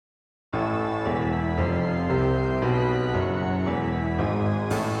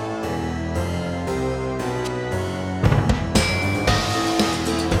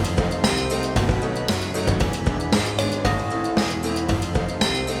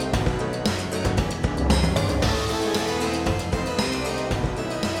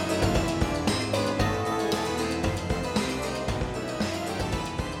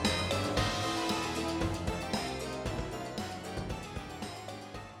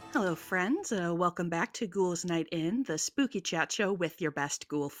Hello, friends. Welcome back to Ghouls Night In, the spooky chat show with your best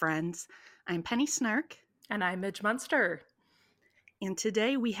ghoul friends. I'm Penny Snark, And I'm Midge Munster. and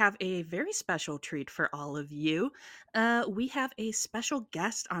today we have a very special treat for all of you. We have a special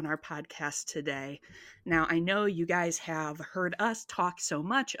guest on our podcast today. Now, I know you guys have heard us talk so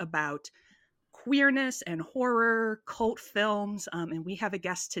much about queerness and horror, cult films, and we have a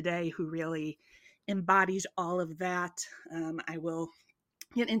guest today who really embodies all of that. I will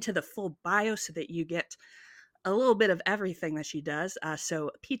get into the full bio so that you get a little bit of everything that she does.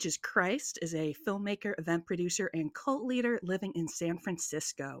 So, Peaches Christ is a filmmaker, event producer, and cult leader living in San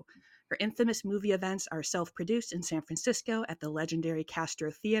Francisco. Her infamous movie events are self produced in San Francisco at the legendary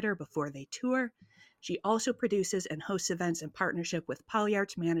Castro Theater before they tour. She also produces and hosts events in partnership with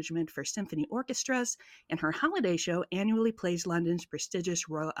Polyarts Management for symphony orchestras, and her holiday show annually plays London's prestigious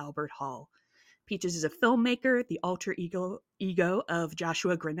Royal Albert Hall. Peaches is a filmmaker, the alter ego of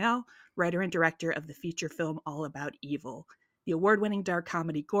Joshua Grinnell, writer and director of the feature film All About Evil. The award-winning dark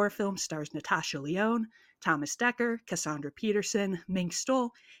comedy gore film stars Natasha Lyonne, Thomas Dekker, Cassandra Peterson, Ming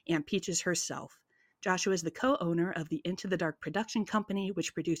Stoll, and Peaches herself. Joshua is the co-owner of the Into the Dark production company,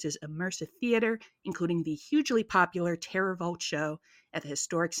 which produces immersive theater, including the hugely popular Terror Vault show at the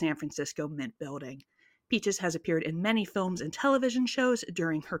historic San Francisco Mint Building. Peaches has appeared in many films and television shows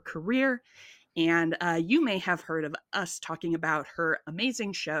during her career, and you may have heard of us talking about her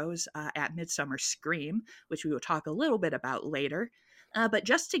amazing shows at Midsummer Scream, which we will talk a little bit about later. But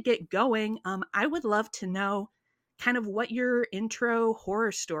just to get going, I would love to know kind of what your intro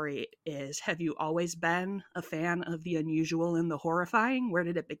horror story is. Have you always been a fan of the unusual and the horrifying? Where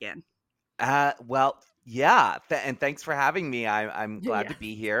did it begin? Yeah, and thanks for having me. I'm glad Yeah. to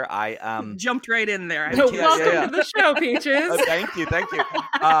be here. Jumped right in there. I'm Yeah, teasing. Welcome yeah. to the show, Peaches. Thank you, thank you.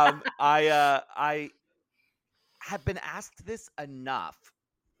 I have been asked this enough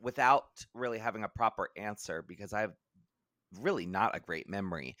without really having a proper answer because I have really not a great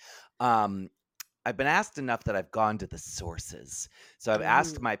memory. Um, I've been asked enough that I've gone to the sources. So I've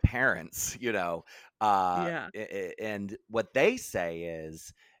asked Ooh, my parents, yeah. and what they say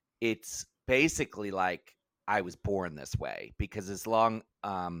is it's basically like I was born this way because as long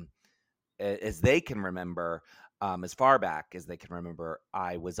as they can remember, as far back as they can remember,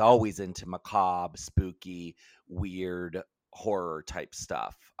 I was always into macabre, spooky, weird horror type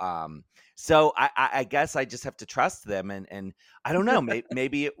stuff. So I guess I just have to trust them, and I don't know,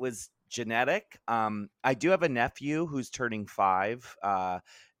 maybe it was genetic. I do have a nephew who's turning 5.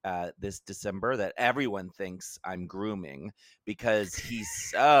 This December that everyone thinks I'm grooming because he's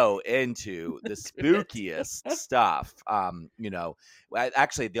so into the Do it. spookiest stuff.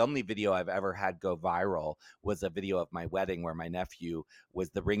 Actually, the only video I've ever had go viral was a video of my wedding where my nephew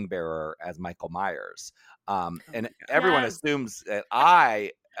was the ring bearer as Michael Myers. Oh And my God. everyone Yes. assumes that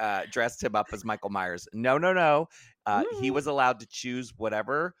I dressed him up as Michael Myers. No, no, no. He Ooh. was allowed to choose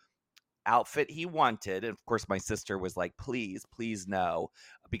whatever outfit he wanted. And of course, my sister was like, please, please no,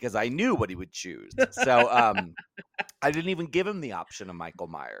 because I knew what he would choose. So I didn't even give him the option of Michael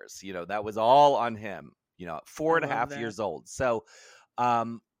Myers. That was all on him, at four I and a love half that. years old. So,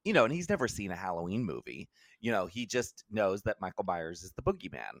 and he's never seen a Halloween movie. He just knows that Michael Myers is the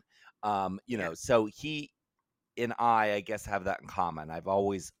boogeyman. Yeah. So he and I guess, have that in common. I've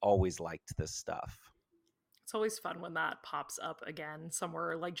always liked this stuff. It's always fun when that pops up again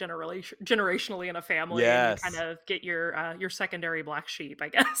somewhere like generationally in a family, and you kind Yes, of get your secondary black sheep, I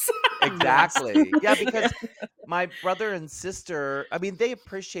guess. Yes. exactly. Yeah, because my brother and sister, I mean, they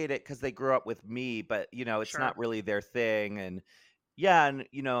appreciate it because they grew up with me, but it's Sure. not really their thing. And yeah, and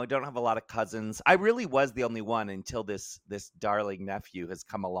I don't have a lot of cousins. I really was the only one until this darling nephew has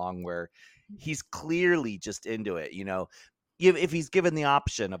come along where he's clearly just into it. If he's given the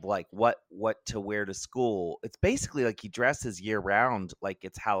option of like what to wear to school, it's basically like he dresses year round like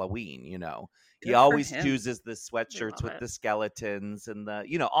it's Halloween. He Good for always him. chooses the They sweatshirts love with it. the skeletons and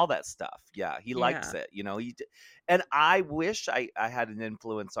the all that stuff. Yeah, he likes Yeah. it. And I wish I had an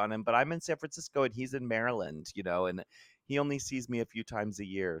influence on him, but I'm in San Francisco and he's in Maryland. And he only sees me a few times a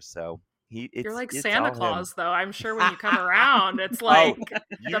year, so You're like it's Santa all him. Claus, though. I'm sure when you come around, it's Oh, like the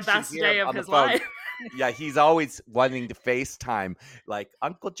you should best hear him day of on the his phone. life. Yeah, he's always wanting to FaceTime, like,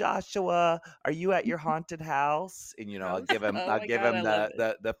 Uncle Joshua, are you at your haunted house? And Oh, oh I'll my give God, I him love the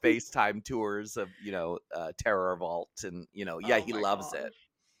it. the FaceTime tours of Terror Vault, and yeah, Oh he my loves it. gosh.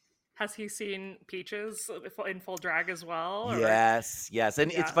 Has he seen Peaches in full drag as well? Or Yes, yes,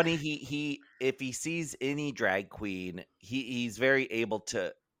 and it's yeah. funny. He if he sees any drag queen, he's very able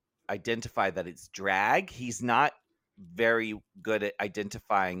to identify that it's drag. He's not very good at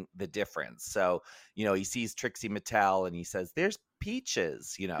identifying the difference. So, he sees Trixie Mattel and he says, "There's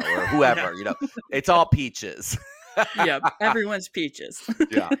Peaches, or whoever, it's all Peaches. Yep, everyone's Peaches.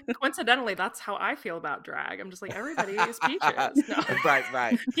 Yeah. Coincidentally, that's how I feel about drag. I'm just like, everybody is Peaches. No.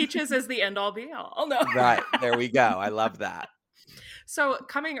 Right. Peaches is the end all be all. No. Right. There we go. I love that. So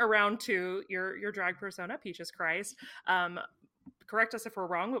coming around to your drag persona, Peaches Christ, correct us if we're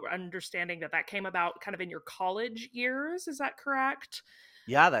wrong, but we're understanding that came about kind of in your college years. Is that correct?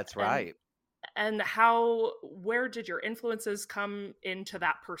 Yeah, that's right. And where did your influences come into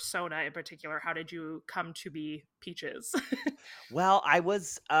that persona in particular? How did you come to be Peaches? Well,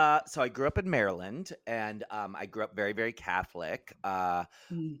 so I grew up in Maryland, and I grew up very, very Catholic.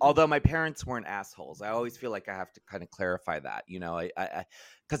 Although my parents weren't assholes. I always feel like I have to kind of clarify that,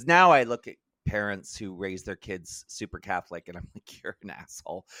 because now I look at parents who raise their kids super Catholic, and I'm like, you're an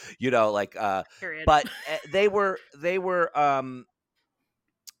asshole, Period. but they were,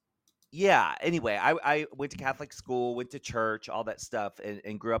 yeah. Anyway, I went to Catholic school, went to church, all that stuff,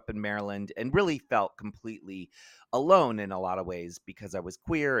 and grew up in Maryland, and really felt completely alone in a lot of ways because I was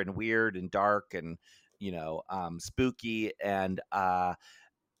queer and weird and dark and spooky and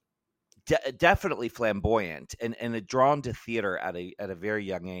definitely flamboyant and drawn to theater at a very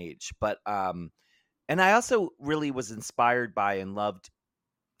young age. But and I also really was inspired by and loved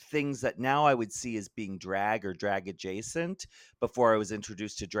things that now I would see as being drag or drag adjacent before I was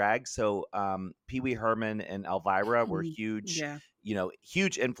introduced to drag. So Pee Wee Herman and Elvira were huge, Yeah.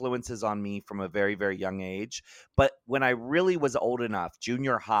 Huge influences on me from a very, very young age. But when I really was old enough,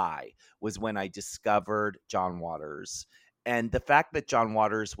 junior high was when I discovered John Waters. And the fact that John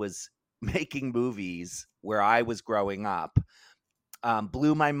Waters was making movies where I was growing up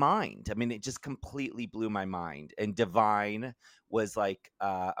blew my mind. I mean, it just completely blew my mind. And Divine was like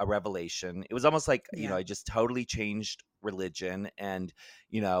a revelation. It was almost like, Yeah. I just totally changed religion. And,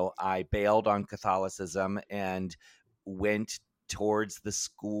 I bailed on Catholicism and went towards the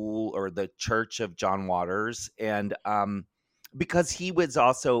school or the church of John Waters. And because he was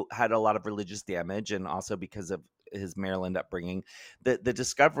also had a lot of religious damage, and also because of his Maryland upbringing, the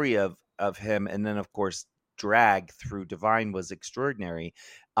discovery of him, and then of course drag through Divine, was extraordinary,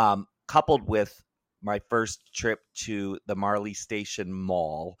 coupled with my first trip to the Marley Station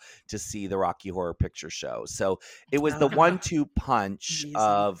Mall to see the Rocky Horror Picture Show. So it was the 1-2 punch Amazing.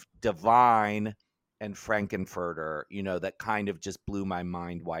 of Divine and Frankenfurter, that kind of just blew my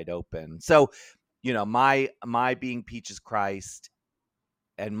mind wide open. So, my being Peaches Christ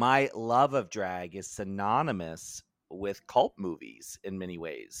and my love of drag is synonymous with cult movies in many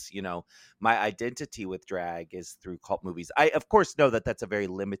ways. My identity with drag is through cult movies. I of course know that that's a very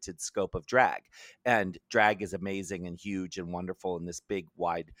limited scope of drag, and drag is amazing and huge and wonderful in this big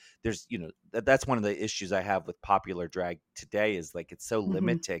wide, there's that's one of the issues I have with popular drag today, is like it's so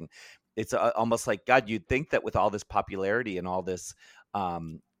limiting. It's almost like, God, you'd think that with all this popularity and all this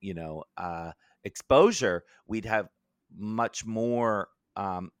exposure, we'd have much more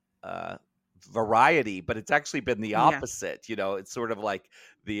variety, but it's actually been the opposite. It's sort of like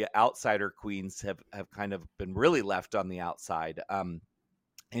the outsider queens have kind of been really left on the outside.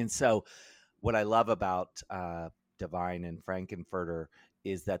 And so what I love about Divine and Frankenfurter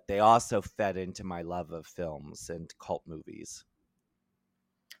is that they also fed into my love of films and cult movies.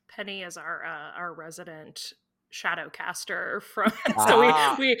 Penny is our resident shadow caster from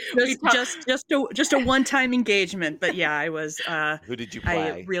so we just a one-time engagement, but yeah, I was who did you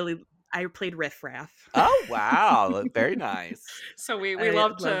play? I played Riff Raff. Oh wow, very nice. So we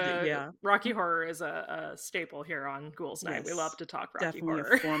love to Rocky Horror is a staple here on Ghouls Night. Yes, we love to talk Rocky definitely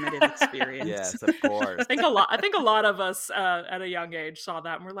Horror. A formative experience. Yes, of course. I think a lot of us at a young age saw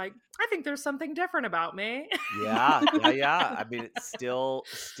that and we're like, I think there's something different about me. Yeah. I mean, it's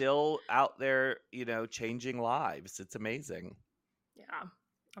still out there, changing lives. It's amazing. Yeah.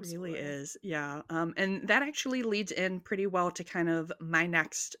 Absolutely. Really is. Yeah. And that actually leads in pretty well to kind of my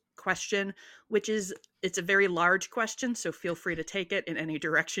next question, which is, it's a very large question, so feel free to take it in any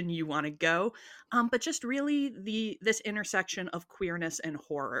direction you want to go. But just really this intersection of queerness and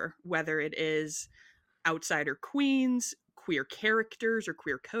horror, whether it is outsider queens, queer characters or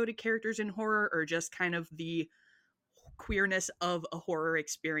queer coded characters in horror, or just kind of the queerness of a horror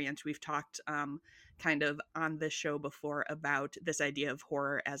experience. We've talked kind of on this show before about this idea of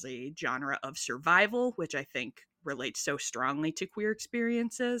horror as a genre of survival, which I think relates so strongly to queer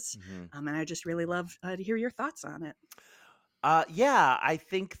experiences. And I just really love to hear your thoughts on it. Yeah, I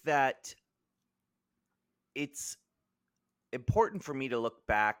think that it's important for me to look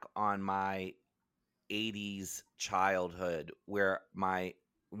back on my 80s childhood, where my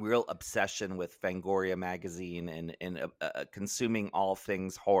real obsession with Fangoria magazine and consuming all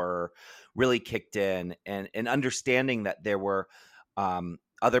things horror really kicked in, and understanding that there were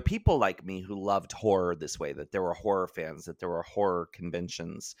other people like me who loved horror this way, that there were horror fans, that there were horror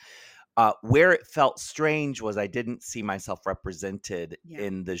conventions. Where it felt strange was I didn't see myself represented Yeah.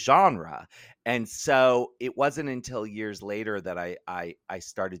 in the genre. And so it wasn't until years later that I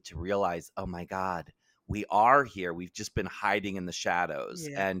started to realize, oh my God, we are here. We've just been hiding in the shadows.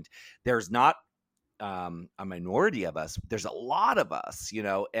 Yeah. And there's not a minority of us, there's a lot of us,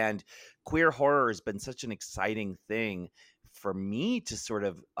 and queer horror has been such an exciting thing for me to sort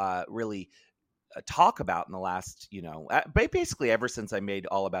of really talk about in the last, basically ever since I made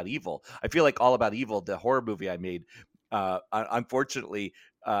All About Evil. I feel like All About Evil, the horror movie I made, unfortunately,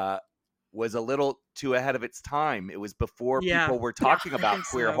 uh, was a little too ahead of its time. It was before Yeah. people were Yeah. talking I about think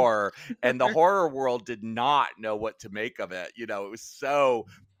queer so. horror, and the horror world did not know what to make of it. It was so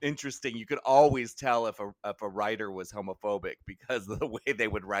interesting. You could always tell if a writer was homophobic because of the way they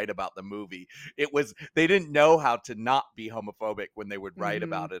would write about the movie. They didn't know how to not be homophobic when they would write Hmm.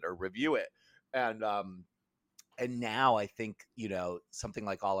 about it or review it. And now I think, something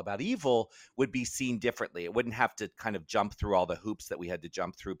like All About Evil would be seen differently. It wouldn't have to kind of jump through all the hoops that we had to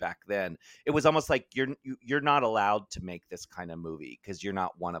jump through back then. It was almost like you're not allowed to make this kind of movie because you're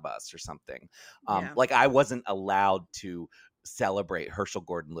not one of us or something. Yeah. Like I wasn't allowed to celebrate Herschel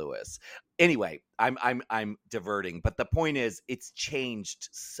Gordon Lewis. Anyway, I'm diverting, but the point is it's changed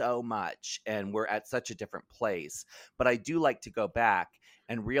so much and we're at such a different place. But I do like to go back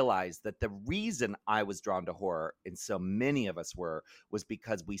and realize that the reason I was drawn to horror, and so many of us were, was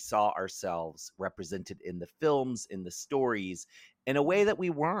because we saw ourselves represented in the films, in the stories, in a way that we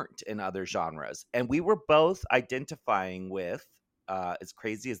weren't in other genres. And we were both identifying with, as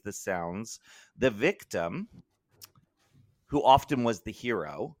crazy as this sounds, the victim, who often was the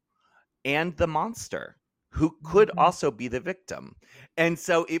hero, and the monster, who could Hmm. also be the victim. And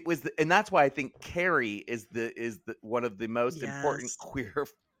so it was, and that's why I think Carrie is the one of the most important Yes. queer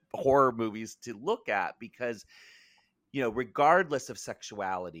horror movies to look at, because regardless of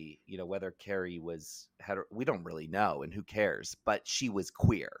sexuality, whether Carrie was we don't really know, and who cares, but she was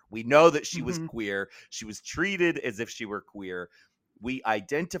queer. We know that she was Hmm. queer. She was treated as if she were queer. We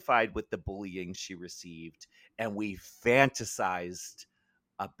identified with the bullying she received, and we fantasized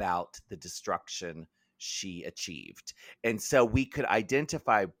about the destruction she achieved. And so we could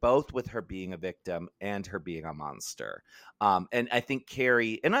identify both with her being a victim and her being a monster. And I think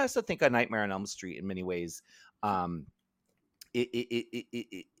Carrie, and I also think A Nightmare on Elm Street in many ways, um,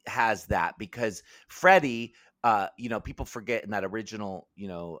 it has that, because Freddy, people forget in that original,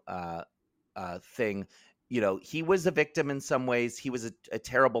 thing, he was a victim in some ways. He was a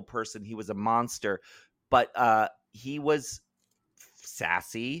terrible person. He was a monster, but he was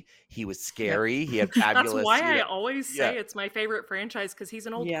sassy. He was Yep. scary. He had That's fabulous, why I always yeah. say it's my favorite franchise, because he's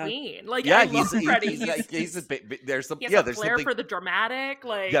an old Yeah. queen. Like, Yeah, I love Freddy. he's a bit, there's some, He has yeah, a there's flair something. for the dramatic. Yeah,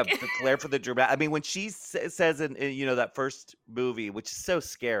 Like, the flair for the dramatic. I mean, when she says in that first movie, which is so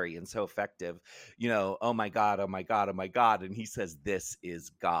scary and so effective, oh my God, oh my God, oh my God, and he says, "This is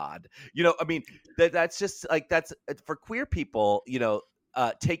God." I mean, that's just like, that's for queer people.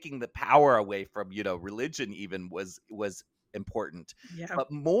 Taking the power away from religion even was important, Yeah.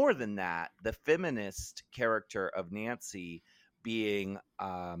 but more than that, the feminist character of Nancy being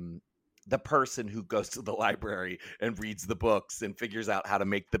the person who goes to the library and reads the books and figures out how to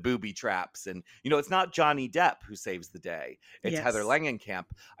make the booby traps. And, it's not Johnny Depp who saves the day. It's Heather Yes. Langenkamp.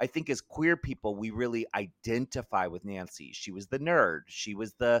 I think as queer people, we really identify with Nancy. She was the nerd. She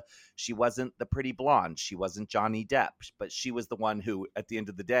wasn't the pretty blonde. She wasn't Johnny Depp, but she was the one who, at the end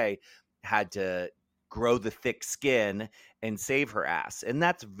of the day, had to grow the thick skin and save her ass. And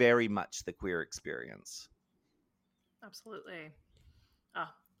that's very much the queer experience. absolutely. Oh,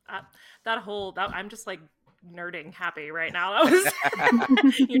 uh, I'm just like nerding happy right now. That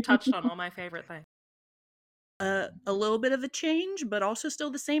was, you touched on all my favorite things. A little bit of a change, but also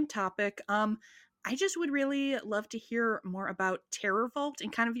still the same topic. I just would really love to hear more about Terror Vault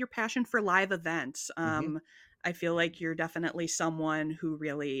and kind of your passion for live events. Hmm. I feel like you're definitely someone who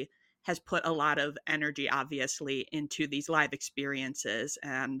really has put a lot of energy, obviously, into these live experiences,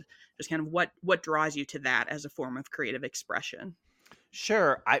 and just kind of what draws you to that as a form of creative expression.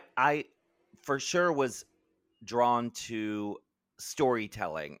 Sure. I for sure was drawn to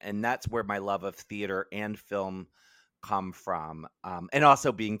storytelling, and that's where my love of theater and film come from, and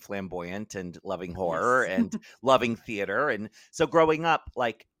also being flamboyant and loving horror Yes. and loving theater. And so growing up,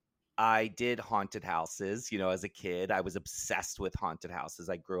 like, I did haunted houses. As a kid I was obsessed with haunted houses.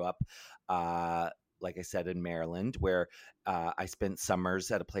 I grew up uh like I said, in Maryland, where I spent summers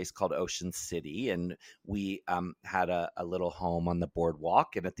at a place called Ocean City, and we had a little home on the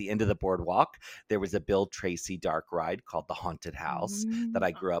boardwalk. And at the end of the boardwalk, there was a Bill Tracy dark ride called the Haunted House that I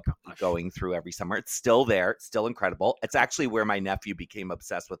Oh grew up my gosh. going through every summer. It's still there. It's still incredible. It's actually where my nephew became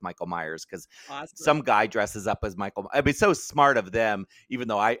obsessed with Michael Myers, because Awesome. some guy dresses up as Michael. I mean, so smart of them, even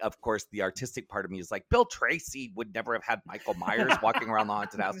though I, of course, the artistic part of me is like, Bill Tracy would never have had Michael Myers walking around the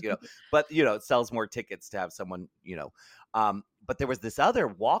haunted house, but, it sells more tickets to have someone, but there was this other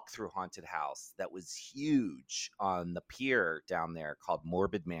walk-through haunted house that was huge on the pier down there called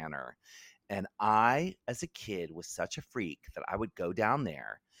Morbid Manor. And I, as a kid, was such a freak that I would go down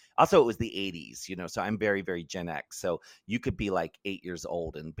there. Also, it was the 80s, so I'm very, very Gen X. So you could be like 8 years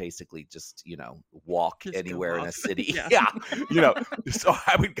old and basically just, walk Just go anywhere in a off. city. Yeah. Yeah. So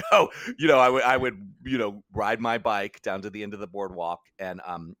I would go, I would, ride my bike down to the end of the boardwalk and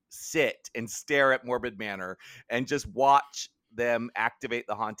sit and stare at Morbid Manor and just watch them activate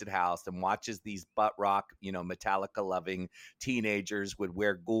the haunted house, and watch as these butt rock, Metallica loving teenagers would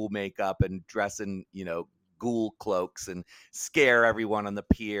wear ghoul makeup and dress in, ghoul cloaks and scare everyone on the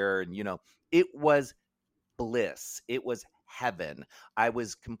pier. And, it was bliss. It was heaven. I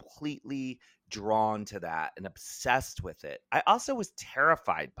was completely drawn to that and obsessed with it. I also was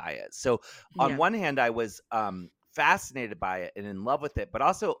terrified by it. So on Yeah. one hand, I was fascinated by it and in love with it, but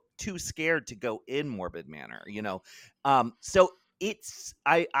also too scared to go in Morbid Manor, so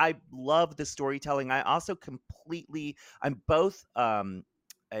I love the storytelling. I also completely, I'm both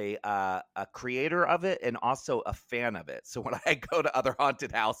a creator of it and also a fan of it. So when I go to other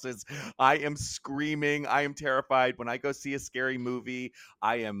haunted houses, I am screaming. I am terrified. When I go see a scary movie,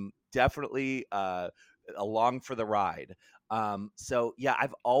 I am definitely along for the ride. So yeah,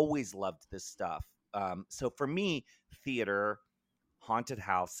 I've always loved this stuff. So for me, theater, haunted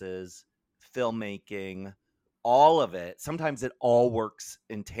houses, filmmaking, all of it. Sometimes it all works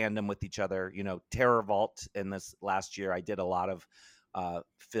in tandem with each other. Terror Vault in this last year, I did a lot of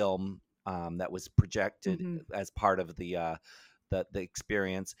film that was projected Hmm. as part of the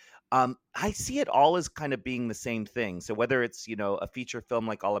experience. I see it all as kind of being the same thing. So whether it's a feature film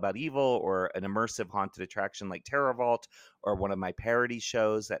like All About Evil, or an immersive haunted attraction like Terror Vault, or one of my parody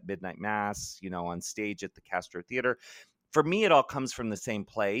shows at Midnight Mass, on stage at the Castro Theater, for me, it all comes from the same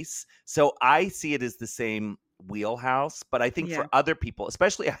place. So I see it as the same wheelhouse. But I think Yeah. for other people,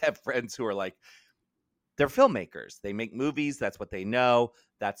 especially, I have friends who are like, they're filmmakers. They make movies. That's what they know.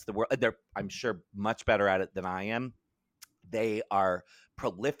 That's the world. They're, I'm sure, much better at it than I am. They are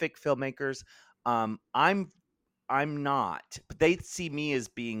prolific filmmakers. I'm not, but they see me as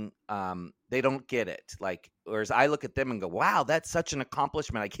being they don't get it. Like, whereas I look at them and go, wow, that's such an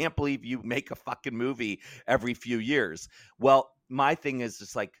accomplishment. I can't believe you make a fucking movie every few years. Well, my thing is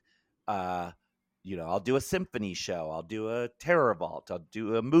just like uh I'll do a symphony show, I'll do a Terror Vault, I'll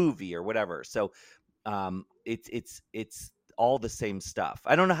do a movie or whatever. So it's all the same stuff.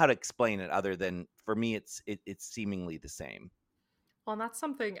 I don't know how to explain it other than, for me, it's seemingly the same. Well, and that's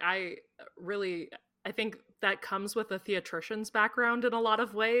something I think that comes with a theatrician's background in a lot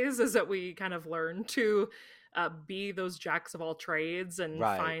of ways, is that we kind of learn to be those jacks of all trades and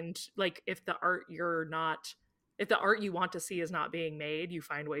Right. find, like, if the art you want to see is not being made, you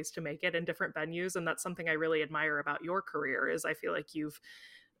find ways to make it in different venues. And that's something I really admire about your career, is I feel like you've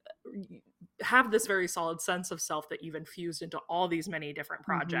have this very solid sense of self that you've infused into all these many different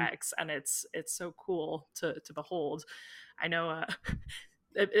Hmm. projects, and it's so cool to behold. I know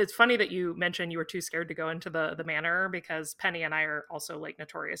it's funny that you mentioned you were too scared to go into the manor, because Penny and I are also like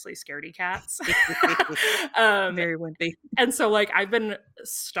notoriously scaredy cats. um, Very wimpy. and so like I've been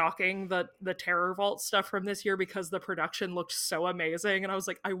stalking the Terror Vault stuff from this year because the production looked so amazing, and I was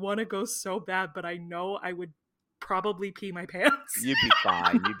like, I want to go so bad, but I know I would probably pee my pants. You'd be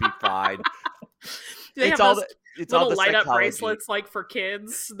fine. You'd be fine. Do they It's have all those the it's all little the light up psychology. bracelets like for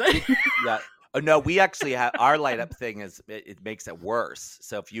kids? Yeah. Oh no, we actually have our light up thing is it makes it worse.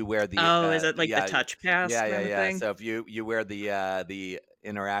 So if you wear the Oh, is it like the yeah, touch pass yeah, yeah, kind of yeah. thing? So if you wear the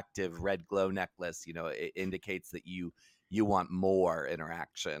interactive red glow necklace, it indicates that you want more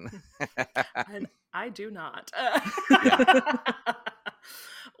interaction. And I do not. Yeah.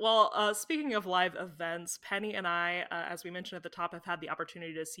 Well, speaking of live events, Penny and I, as we mentioned at the top, have had the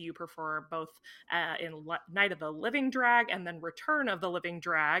opportunity to see you perform both in Night of the Living Drag and then Return of the Living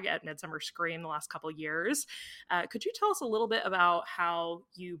Drag at Midsummer Scream the last couple years. Could you tell us a little bit about how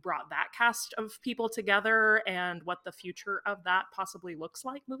you brought that cast of people together and what the future of that possibly looks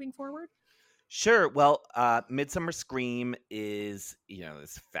like moving forward? Sure. Well, Midsummer Scream is,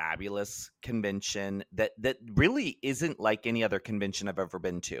 this fabulous convention that really isn't like any other convention I've ever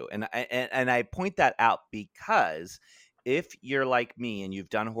been to, and I point that out because if you're like me and you've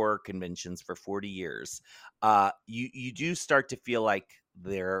done horror conventions for 40 years, you do start to feel like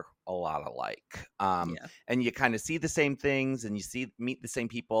they're a lot alike. Yeah. And you kind of see the same things, and meet the same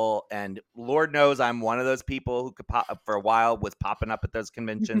people, and Lord knows I'm one of those people who could pop for a while was popping up at those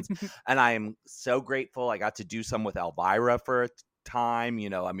conventions, and I am so grateful I got to do some with Elvira for a time.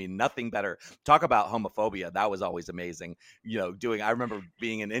 I mean, nothing better. Talk about homophobia. That was always amazing. I remember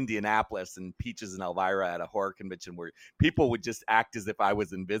being in Indianapolis and Peaches and Elvira at a horror convention where people would just act as if I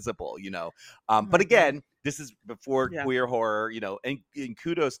was invisible. Oh But my god. again, this is before Yeah. queer horror, and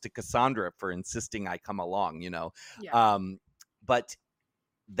kudos to Cassandra for insisting I come along. Yeah. Um, but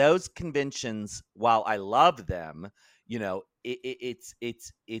those conventions, while I love them,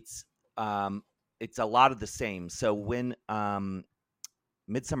 um it's a lot of the same. So when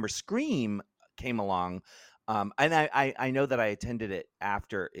Midsummer Scream came along, and I know that I attended it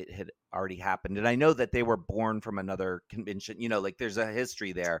after it had already happened, and I know that they were born from another convention. Like there's a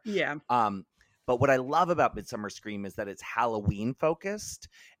history there. Yeah. Um, but what I love about Midsummer Scream is that it's Halloween focused,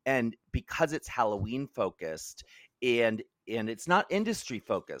 and because it's Halloween focused, and it's not industry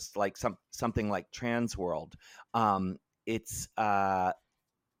focused like something like Trans World. Um, it's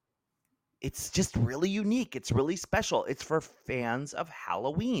it's just really unique. It's really special. It's for fans of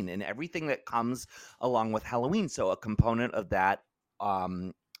Halloween and everything that comes along with Halloween. So a component of that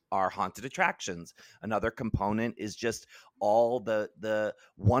um, are haunted attractions. Another component is just all the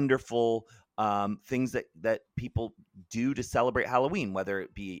wonderful things that people do to celebrate Halloween, whether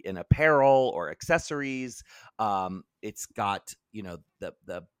it be in apparel or accessories. It's got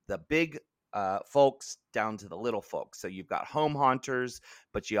the big folks down to the little folks. So you've got home haunters,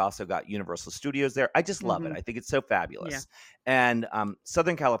 but you also got Universal Studios there. I just love it. Hmm. I think it's so Yeah. fabulous. And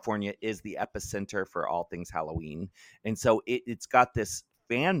Southern California is the epicenter for all things Halloween. And so it's got this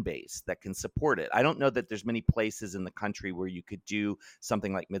fan base that can support it. I don't know that there's many places in the country where you could do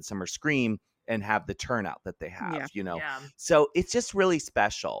something like Midsummer Scream and have the turnout that they have, Yeah. Yeah. So it's just really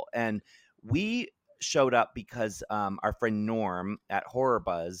special. And we showed up because our friend Norm at Horror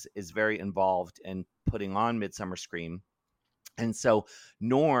Buzz is very involved in putting on Midsummer Scream. And so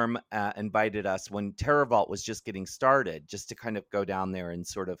Norm invited us when Terror Vault was just getting started, just to kind of go down there and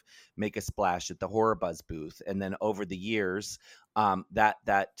sort of make a splash at the Horror Buzz booth. And then over the years,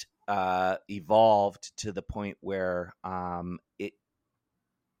 that evolved to the point where it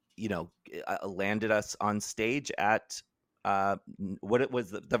landed us on stage at what it was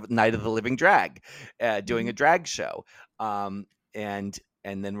the Night of the Living Drag, doing Hmm. a drag show, and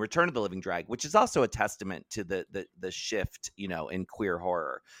then Return of the Living Drag, which is also a testament to the shift in queer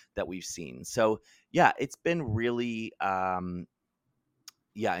horror that we've seen. So yeah, it's been really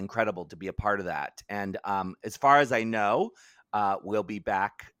incredible to be a part of that. And as far as I know, we'll be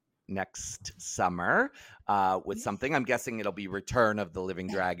back next summer with something. I'm guessing it'll be Return of the Living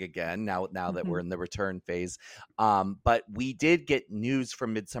Drag again. Now that Hmm. we're in the return phase, but we did get news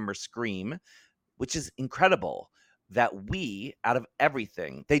from Midsummer Scream, which is incredible. That we, out of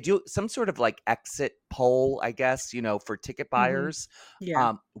everything, they do some sort of like exit poll, I guess, for ticket Hmm. buyers.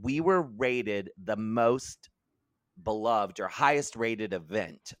 Yeah. We were rated the most beloved or highest rated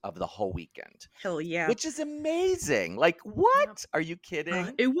event of the whole weekend, Hell yeah. which is amazing. Like, Yep. what? Are you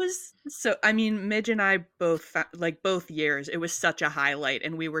kidding? It was so, I mean, Midge and I both like both years, it was such a highlight,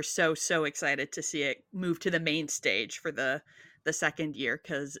 and we were so excited to see it move to the main stage for the second year,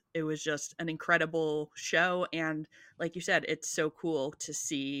 cuz it was just an incredible show. And like you said, it's so cool to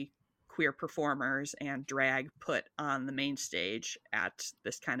see queer performers and drag put on the main stage at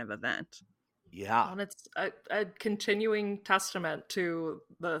this kind of event. Yeah. Well, and it's a continuing testament to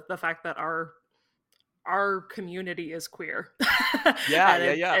the fact that our community is queer. Yeah, And yeah,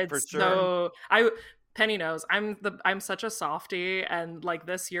 it's yeah, for it's sure. Mhm. so I Penny knows I'm such a softie, and like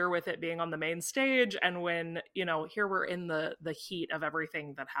this year with it being on the main stage, and when here we're in the heat of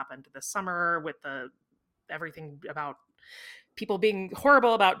everything that happened this summer with the everything about people being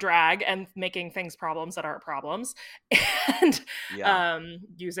horrible about drag and making things problems that aren't problems, and Yeah.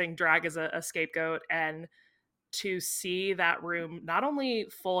 using drag as a scapegoat. And to see that room not only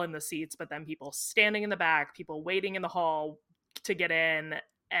full in the seats, but then people standing in the back, people waiting in the hall to get in,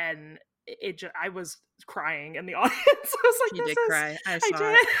 and I was crying in the audience. I was like, She "This did is," cry. I I saw it.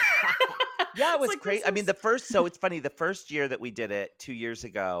 did. Yeah, it It's was like, this great. I mean, is, so it's funny. The first year that we did it 2 years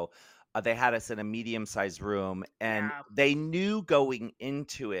ago, they had us in a medium-sized room, and yeah, they knew going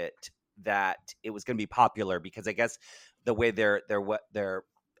into it that it was going to be popular because I guess the way their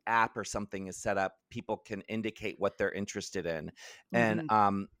app or something is set up, people can indicate what they're interested in. And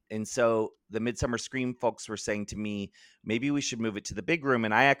Hmm. and so the Midsummer Scream folks were saying to me, maybe we should move it to the big room.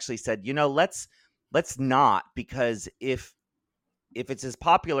 And I actually said, let's not, because if it's as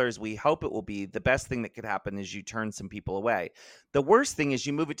popular as we hope it will be, the best thing that could happen is you turn some people away. The worst thing is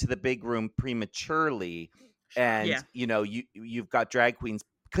you move it to the big room prematurely, Sure. and Yeah, you've got drag queens,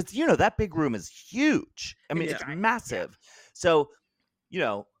 because that big room is huge. I mean, It's it's yeah, giant. Yeah. massive. So, you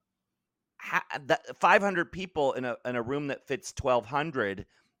know, 500 people in a room that fits 1,200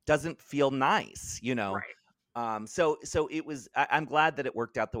 doesn't feel nice. Right. So it was. I'm glad that it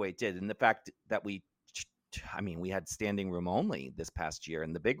worked out the way it did, and the fact that I mean, we had standing room only this past year,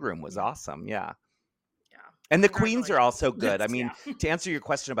 and the big room was yeah. awesome. Yeah. Yeah. And the queens are Congratulations. also good. I Yes. mean, Yeah. to answer your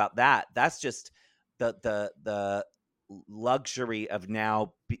question about that, that's just the luxury of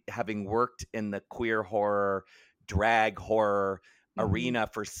now having worked in the queer horror, drag horror Hmm. arena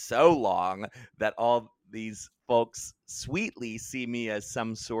for so long, that all these folks sweetly see me as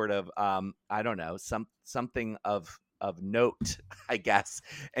some sort of I don't know, something of note, I guess.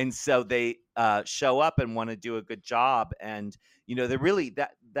 And so they show up and want to do a good job, and they're really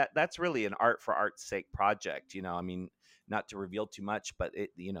that's really an art for art's sake project. I mean, not to reveal too much, but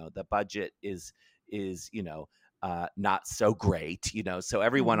the budget is not so great. So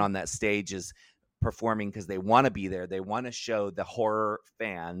everyone Hmm. on that stage is performing because they want to be there. They want to show the horror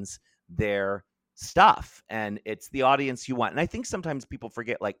fans their stuff, and it's the audience you want. And I think sometimes people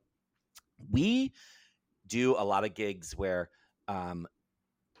forget, like, we do a lot of gigs where um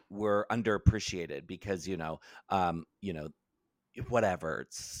we're underappreciated because um you know whatever,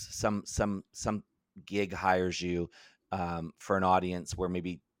 it's some gig hires you for an audience where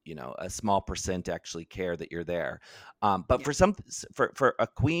maybe a small percent actually care that you're there. But Yeah. for a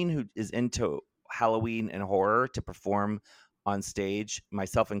queen who is into Halloween and horror to perform on stage,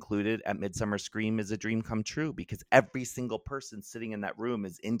 myself included, at Midsummer Scream is a dream come true, because every single person sitting in that room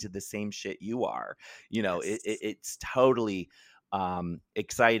is into the same shit you are. Yes. It's totally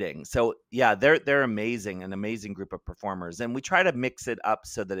exciting. So yeah, they're amazing, an amazing group of performers, and we try to mix it up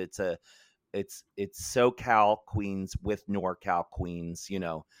so that it's SoCal queens with NorCal queens.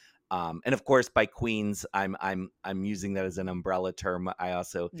 And of course, by queens, I'm using that as an umbrella term. I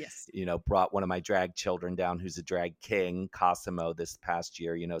also Yes. brought one of my drag children down, who's a drag king, Cosimo, this past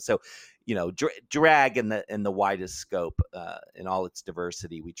year. So drag in the widest scope, in all its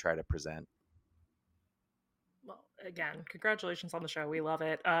diversity, we try to present. Well, again, congratulations on the show. We love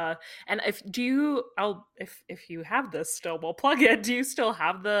it. And if do you, I'll if you have this still, we'll plug it. Do you still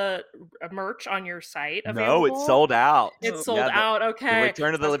have the merch on your site No, it's available? sold out. It's Oh, sold Yeah, out. the Okay,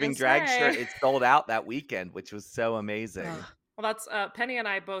 Return of I the was gonna Living Drag say. shirt, it's sold out that weekend, which was so amazing. Well, that's Penny and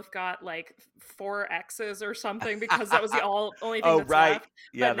I both got like 4 X's or something because that was the only thing Oh, that's right. left.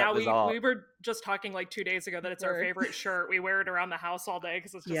 Yeah, But that now was we all. were just talking like 2 days ago that it's our word. favorite shirt. We wear it around the house all day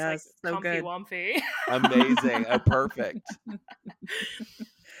because it's just like Yes. So comfy good. wumpy. Amazing. Oh, perfect.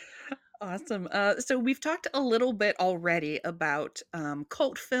 Awesome. So we've talked a little bit already about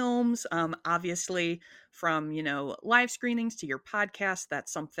cult films. Obviously, from live screenings to your podcast,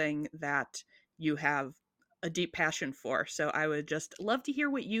 that's something that you have a deep passion for. So I would just love to hear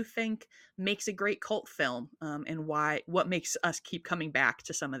what you think makes a great cult film, and what makes us keep coming back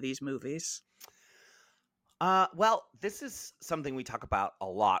to some of these movies. Well, this is something we talk about a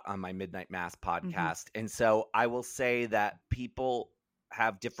lot on my Midnight Mass Hmm. podcast. And so I will say that people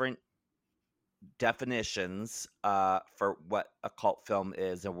have different definitions for what a cult film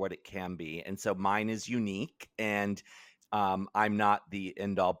is and what it can be. And so mine is unique, and I'm not the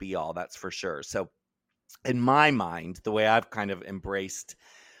end all be all, that's for sure. So in my mind, the way I've kind of embraced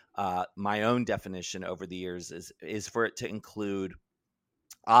my own definition over the years is for it to include,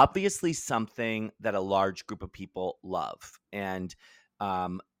 obviously, something that a large group of people love,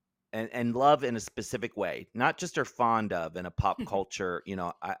 um and love in a specific way, not just are fond of in a pop culture.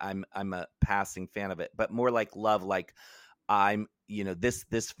 I'm a passing fan of it, but more like love, like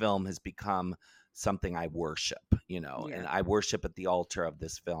this film has become something I worship, and Yeah. I worship at the altar of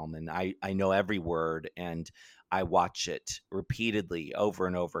this film, and I know every word, and I watch it repeatedly over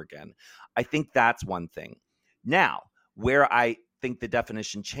and over again. I think that's one thing. Now, where I think the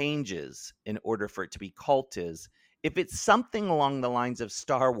definition changes in order for it to be cult is if it's something along the lines of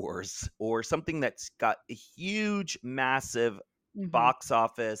Star Wars, or something that's got a huge, massive Hmm. box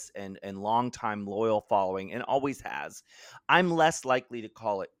office and long time loyal following, and always has, I'm less likely to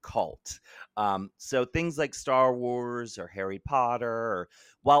call it cult. So things like Star Wars or Harry Potter, or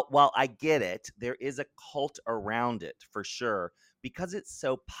while I get it, there is a cult around it for sure. because it's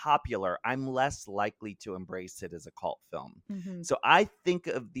so popular, I'm less likely to embrace it as a cult film. Mhm. So I think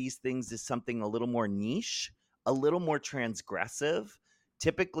of these things as something a little more niche, a little more transgressive,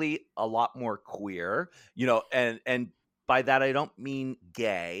 typically a lot more queer, and by that I don't mean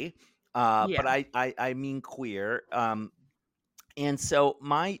gay, but Yeah. I mean queer. And so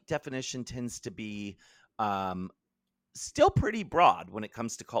my definition tends to be um, still pretty broad when it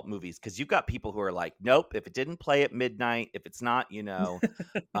comes to cult movies, because you've got people who are like, nope, if it didn't play at midnight, if it's not, Yeah.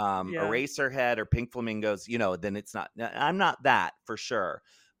 Eraserhead or Pink Flamingos, then it's not. I'm not that for sure,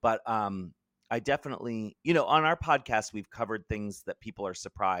 but I definitely, on our podcast, we've covered things that people are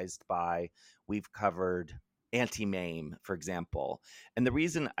surprised by. We've covered Anti-Mame, for example, and the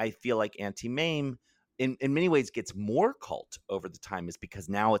reason I feel like Anti-Mame in many ways gets more cult over the time is because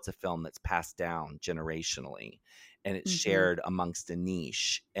now it's a film that's passed down generationally and it's Mhm. shared amongst a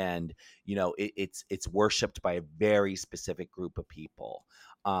niche, and it's worshipped by a very specific group of people.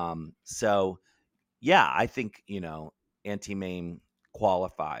 So yeah, I think Anti-Mame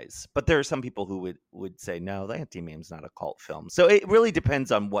qualifies, but there are some people who would say no, the Anti-Mame's not a cult film. So it really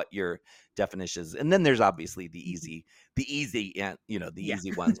depends on what your definition is, and then there's obviously Mhm. the Yeah.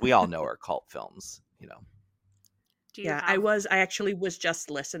 easy ones we all know are cult films. Do you Yeah, have I actually was just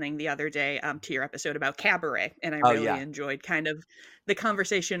listening the other day, to your episode about Cabaret, and I Oh really yeah. enjoyed kind of the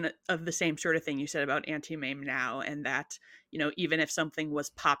conversation of the same sort of thing you said about Anti-Mame now, and that, even if something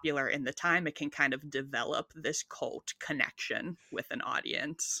was popular in the time, it can kind of develop this cult connection with an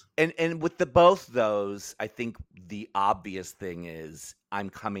audience. And with the both those, I think the obvious thing is I'm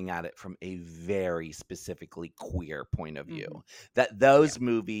coming at it from a very specifically queer point of view. Mhm. That Yeah. those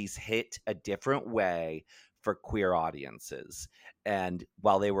movies hit a different way for queer audiences. And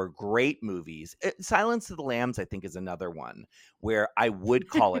while they were great movies, Silence of the Lambs, I think, is another one where I would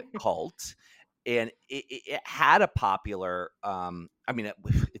call it cult. And it had a popular, I mean,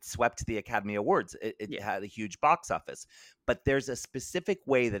 it swept the Academy Awards. It Yeah. had a huge box office, but there's a specific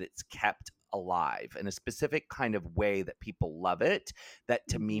way that it's kept alive and a specific kind of way that people love it that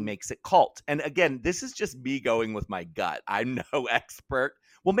to me Mhm. makes it cult. And again, this is just me going with my gut. I'm no expert.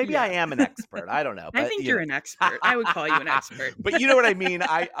 Well, maybe I Yeah. am an expert. I don't know, I but think you're an expert. I would call you an expert. but you know what I mean?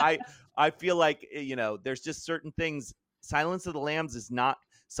 I feel like there's just certain things. Silence of the Lambs is not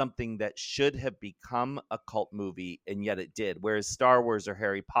something that should have become a cult movie, and yet it did. Whereas Star Wars or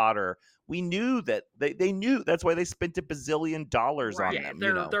Harry Potter, we knew that they knew that's why they spent $1 billion on right? Yeah.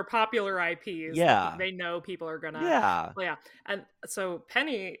 them. They're popular IPs that Yeah. they know people are gonna. Yeah. Well, yeah, and so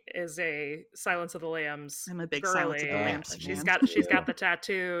Penny is a Silence of the Lambs I'm a big Silence of the girly. Lambs She's fan. got the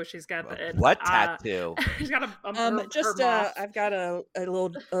tattoo. She's got the and What tattoo? she's got her Just moth. I've got a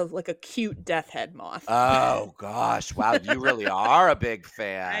little of like a cute death head moth. Oh gosh. Wow, you really are a big I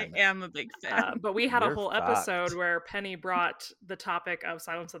fan. am a big fan. But we had a You're whole episode fucked. where Penny brought the topic of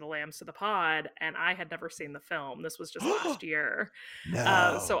Silence of the Lambs to the pod, and I had never seen the film. This was just last year. So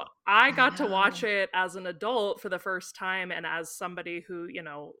No. I I got to watch know. it as an adult for the first time, and as somebody who,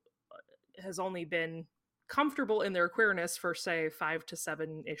 has only been comfortable in their queerness for, say, 5 to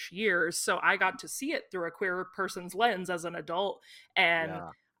 7 ish years. So I got to see it through a queer person's lens as an adult. And Yeah.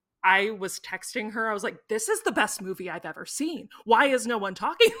 I was texting her. I was like, this is the best movie I've ever seen. Why is no one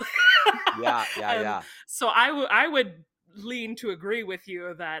talking? Yeah, yeah, And yeah. so I would lean to agree with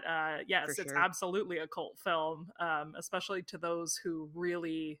you that, For yes, it's sure. absolutely a cult film, especially to those who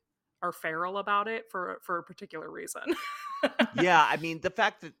really are feral about it for a particular reason. Yeah, I mean, the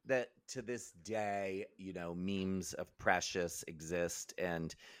fact that to this day, memes of Precious exist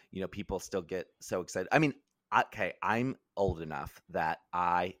and, people still get so excited. I mean, okay, I'm old enough that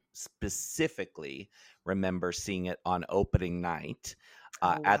I specifically remember seeing it on opening night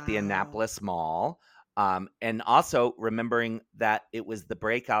Oh, at the wow. Annapolis Mall. And also remembering that it was the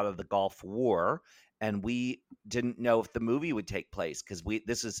breakout of the Gulf War, and we didn't know if the movie would take place because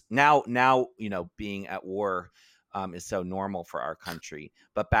this is now, being at war is so normal for our country.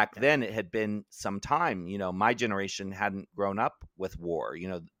 But back Yeah. then, it had been some time. My generation hadn't grown up with war.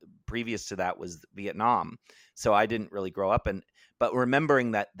 Previous to that was Vietnam, so I didn't really grow up. But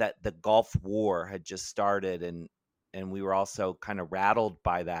remembering that the Gulf War had just started, and we were also kind of rattled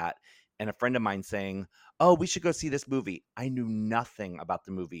by that. And a friend of mine saying, "Oh, we should go see this movie." I knew nothing about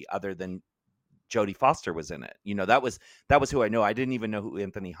the movie other than Jodie Foster was in it. That was who I know. I didn't even know who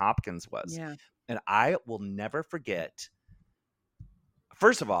Anthony Hopkins was. Yeah. And I will never forget,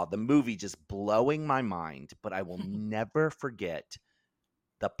 first of all, the movie just blowing my mind, but I will never forget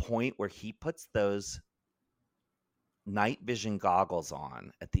the point where he puts those night vision goggles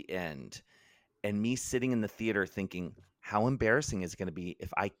on at the end and me sitting in the theater thinking, how embarrassing is it going to be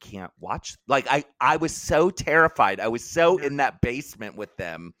if I can't watch? Like I was so terrified. I was so No. in that basement with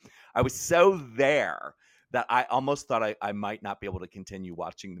them. I was so there that I almost thought I might not be able to continue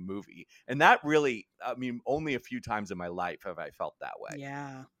watching the movie. And that really, I mean, only a few times in my life have I felt that way.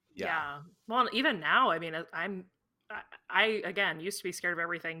 Yeah. Yeah. Yeah. Well, even now, I mean, I again used to be scared of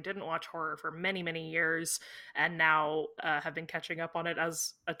everything. Didn't watch horror for many, many years, and now have been catching up on it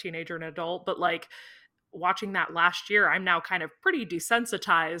as a teenager and adult. But like watching that last year, I'm now kind of pretty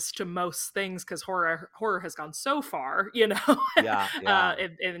desensitized to most things because horror has gone so far, you know, Yeah. Yeah.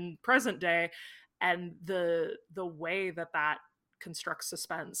 in present day, and the way that that constructs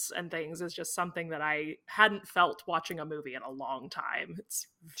suspense and things is just something that I hadn't felt watching a movie in a long time. It's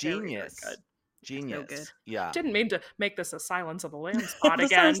very, very good. Genius. So good. Genius. Yeah. Didn't mean to make this a Silence of the Lambs spot The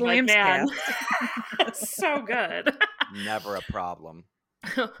Silence again, of the but Lambs man, cast. so good. Never a problem.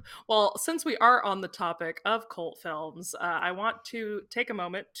 Well, since we are on the topic of cult films, I want to take a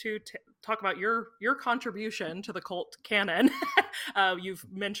moment to talk about your contribution to the cult canon. You've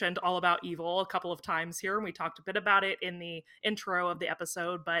mentioned All About Evil a couple of times here, and we talked a bit about it in the intro of the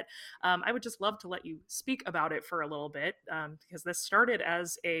episode. But I would just love to let you speak about it for a little bit, because this started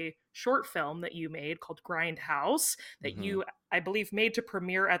as a short film that you made called Grindhouse that Hmm. you, I believe, made to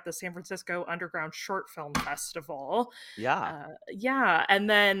premiere at the San Francisco Underground Short Film Festival. Yeah. Yeah, and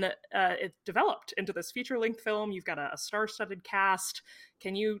then it developed into this feature-length film. You've got a star-studded cast.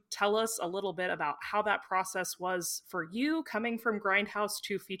 Can you tell us a little bit about how that process was for you, coming from Grindhouse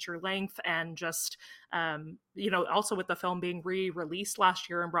to feature-length, and just also with the film being re-released last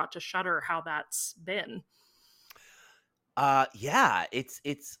year and brought to Shudder, how that's been? Yeah, it's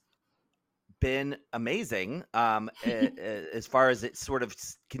been amazing. As far as it's sort of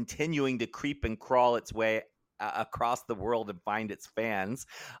continuing to creep and crawl its way across the world and find its fans.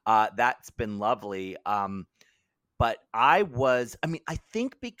 That's been lovely. But I mean, I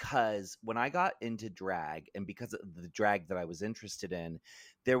think because when I got into drag and because of the drag that I was interested in,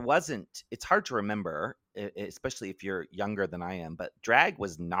 it's hard to remember, especially if you're younger than I am, but drag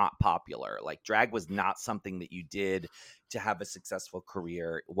was not popular. Like, drag was not something that you did to have a successful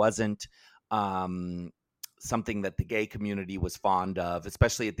career. It wasn't um, something that the gay community was fond of,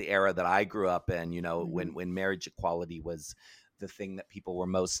 especially at the era that I grew up in, Mhm. when marriage equality was the thing that people were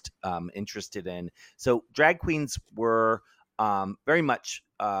most interested in. So drag queens were very much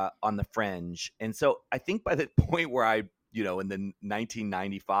on the fringe. And so I think by the point where in the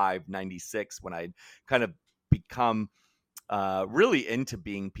 1995, 96, when I kind of become really into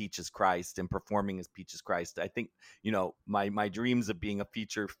being Peaches Christ and performing as Peaches Christ, I think, my dreams of being a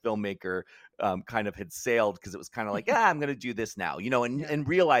feature filmmaker kind of had sailed, because it was kind of like, I'm going to do this now, and, Yeah. and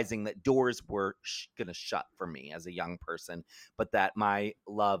realizing that doors were going to shut for me as a young person, but that my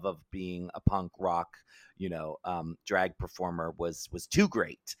love of being a punk rock, drag performer was too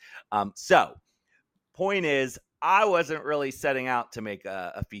great. So point is, I wasn't really setting out to make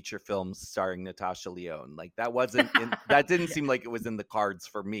a feature film starring Natasha Lyonne. Like, that didn't Yeah. seem like it was in the cards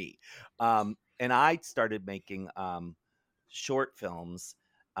for me. And I started making short films,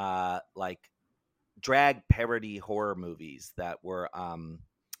 like drag parody horror movies that were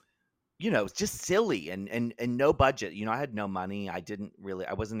just silly and no budget. I had no money.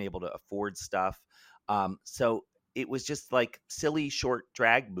 I wasn't able to afford stuff. So it was just like silly short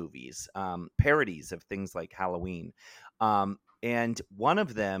drag movies, parodies of things like Halloween. And one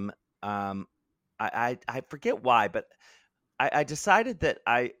of them, I forget why, but I decided that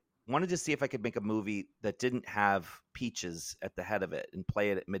I wanted to see if I could make a movie that didn't have Peaches at the head of it and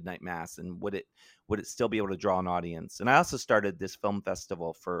play it at midnight mass, and would it still be able to draw an audience? And I also started this film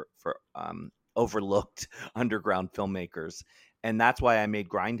festival for overlooked underground filmmakers, and that's why I made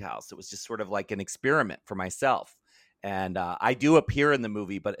Grindhouse. It was just sort of like an experiment for myself, and I do appear in the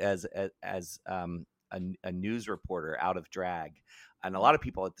movie, but as a news reporter out of drag. And a lot of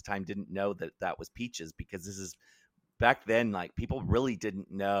people at the time didn't know that that was Peaches, because this is back then, like, people really didn't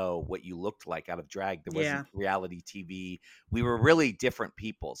know what you looked like out of drag. There wasn't Yeah. reality TV. We were really different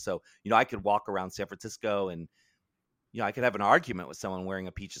people. So, I could walk around San Francisco and, I could have an argument with someone wearing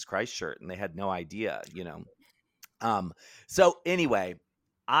a Peaches Christ shirt and they had no idea. So anyway,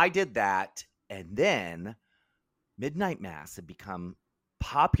 I did that. And then Midnight Mass had become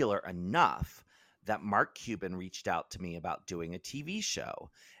popular enough that Mark Cuban reached out to me about doing a TV show.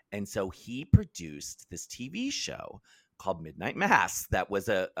 And so he produced this TV show called Midnight Mass that was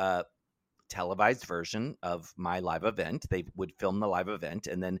a televised version of my live event. They would film the live event,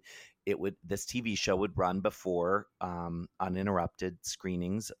 and then this TV show would run before uninterrupted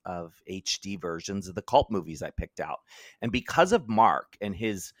screenings of HD versions of the cult movies I picked out. And because of Mark and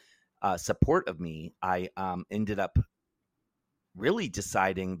his support of me, I ended up really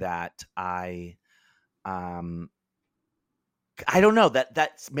deciding that I don't know,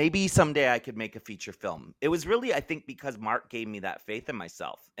 that's maybe someday I could make a feature film. It was really, I think, because Mark gave me that faith in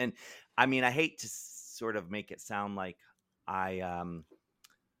myself. And I mean, I hate to sort of make it sound like I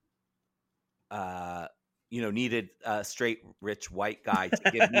uh needed a straight rich white guy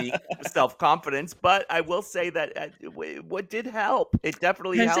to give me self-confidence, but I will say that what did help, it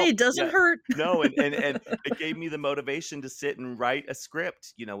definitely I say it helped. doesn't Yeah. hurt. No, and it gave me the motivation to sit and write a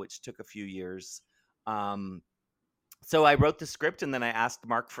script, which took a few years. So I wrote the script and then I asked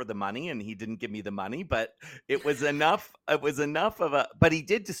Mark for the money and he didn't give me the money, but it was enough. It was enough of a, but he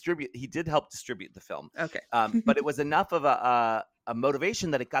did help distribute the film. Okay. But it was enough of a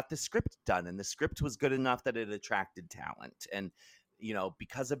motivation that it got the script done, and the script was good enough that it attracted talent. And,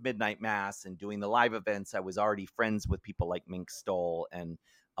 because of Midnight Mass and doing the live events, I was already friends with people like Mink Stoll and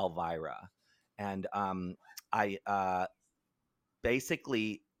Elvira. And I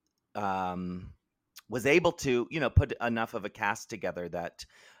basically um, was able to, put enough of a cast together that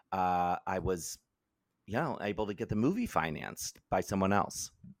I was, able to get the movie financed by someone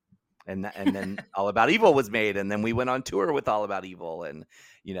else. And then All About Evil was made, and then we went on tour with All About Evil, and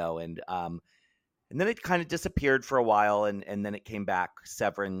and then it kind of disappeared for a while, and then it came back.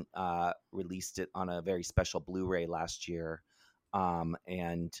 Severin released it on a very special Blu-ray last year,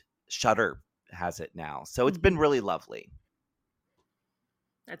 and Shudder has it now, so it's been Mhm. really lovely.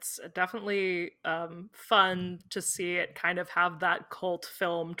 It's definitely fun to see it kind of have that cult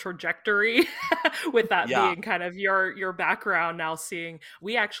film trajectory, with that Yeah. being kind of your background. Now, seeing,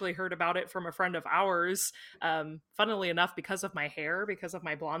 we actually heard about it from a friend of ours, funnily enough, because of my hair, because of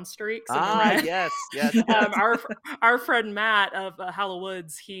my blonde streaks and the Ah, red. yes, yes, yes. Our friend Matt of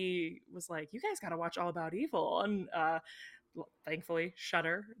Hallowoods, he was like, "You guys got to watch All About Evil," and thankfully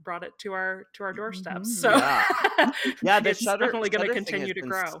Shudder brought it to our doorsteps. Mhm, So yeah. Yeah. Yeah, the it's definitely going to Shudder thing has continue to been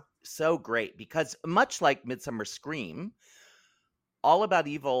grow. so great because much like Midsummer Scream, All About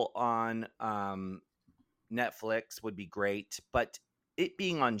Evil on Netflix would be great, but it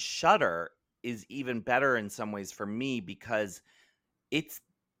being on Shudder is even better in some ways for me because it's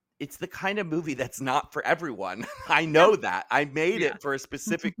it's the kind of movie that's not for everyone. I Yeah. know that. I made Yeah. it for a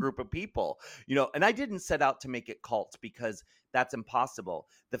specific group of people, and I didn't set out to make it cult because that's impossible.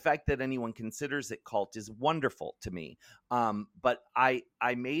 The fact that anyone considers it cult is wonderful to me. But I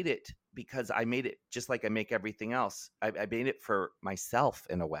made it because I made it just like I make everything else. I made it for myself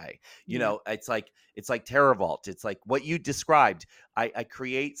in a way. Yeah. It's like Terror Vault. It's like what you described. I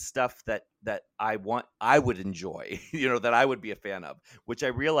create stuff that I would enjoy, that I would be a fan of, which I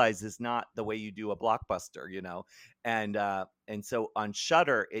realize is not the way you do a blockbuster. And so on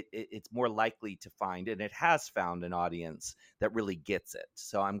Shudder, it's more likely to find, and it has found an audience that really gets it.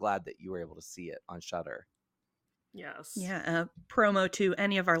 So I'm glad that you were able to see it on Shudder. Yes. Yeah, promo to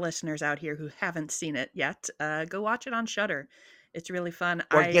any of our listeners out here who haven't seen it yet, go watch it on Shudder. It's really fun.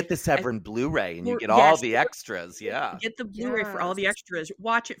 Or get the I Severin Blu-ray and you or get all yes, the or extras. Yeah. get the Blu-ray for all Yes. the extras.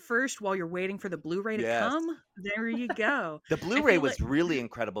 Watch it first while you're waiting for the Blu-ray to Yes. come. There you go. The I Blu-ray feel like was really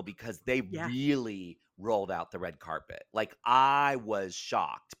incredible because they yeah. really rolled out the red carpet. Like I was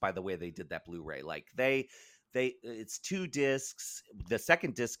shocked by the way they did that Blu-ray. Like it's 2 discs. The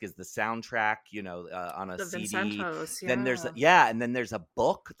second disc is the soundtrack, on a The CD. Vincentos, Then yeah. and then there's a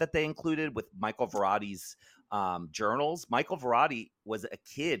book that they included with Michael Varotti's journals. Michael Varotti was a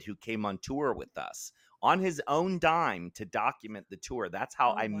kid who came on tour with us on his own dime to document the tour. That's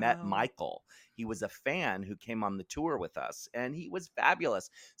how Oh, I met wow. Michael. He was a fan who came on the tour with us, and he was fabulous.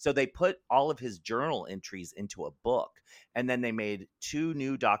 So they put all of his journal entries into a book, and then they made 2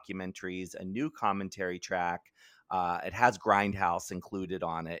 new documentaries, a new commentary track. It has Grindhouse included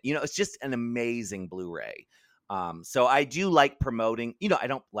on it. It's just an amazing Blu-ray. So I do like promoting. I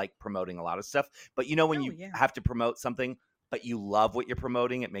don't like promoting a lot of stuff, but when Oh, you yeah. have to promote something, but you love what you're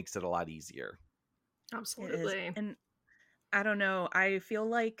promoting, it makes it a lot easier. It is. Absolutely. And I don't know, I feel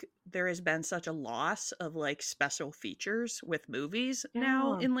like there has been such a loss of, like, special features with movies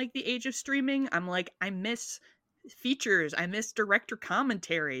now Yeah. in, like, the age of streaming. I'm like, I miss features, I miss director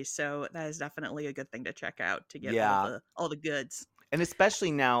commentary, so that is definitely a good thing to check out to get Yeah. all the goods. And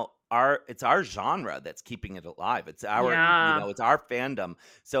especially now, it's our genre that's keeping it alive. It's our, Mhm. Yeah. it's our fandom.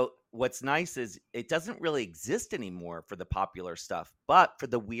 So what's nice is it doesn't really exist anymore for the popular stuff, but for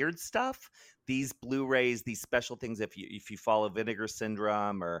the weird stuff, these Blu-rays, these special things. If you follow Vinegar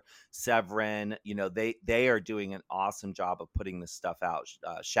Syndrome or Severin, they are doing an awesome job of putting this stuff out.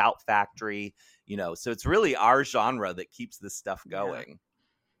 Shout Factory, so it's really our genre that keeps this stuff Yeah. going.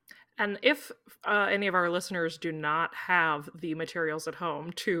 And if any of our listeners do not have the materials at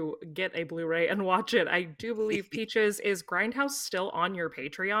home to get a Blu-ray and watch it, I do believe Peaches is Grindhouse still on your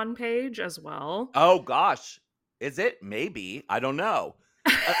Patreon page as well. Oh gosh, is it? Maybe, I don't know.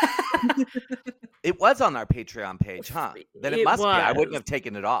 Uh, it was on our Patreon page, huh? Then it It must be. I wouldn't was. have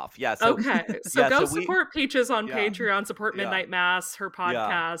taken it off. Yeah. So Okay, so yeah. go So we. support Peaches on Yeah. Patreon, support Yeah. Midnight Mass, her Yeah.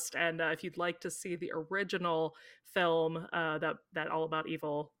 podcast, and if you'd like to see the original film that All About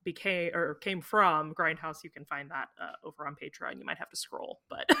Evil came from Grindhouse, you can find that over on Patreon. You might have to scroll,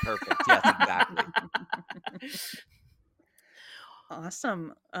 but Perfect. Yes. Exactly.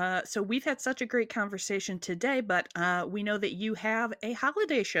 Awesome. So we've had such a great conversation today, but we know that you have a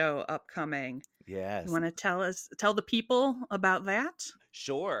holiday show upcoming. You Yes. want to tell the people about that?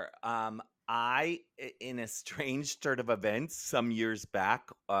 Sure. In a strange turn of events, some years back,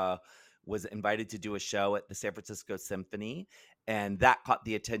 was invited to do a show at the San Francisco Symphony, and that caught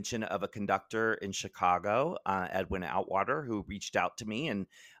the attention of a conductor in Chicago, Edwin Outwater, who reached out to me, and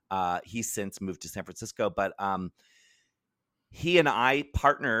he's since moved to San Francisco. But he and I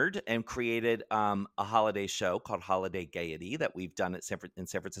partnered and created a holiday show called Holiday Gaiety that we've done at in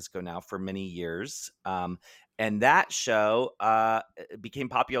San Francisco now for many years. And that show became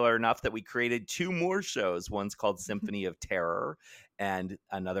popular enough that we created two more shows. One's called Symphony of Terror, and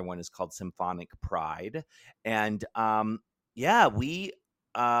another one is called Symphonic Pride. And yeah, we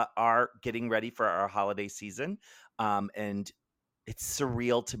are getting ready for our holiday season. And it's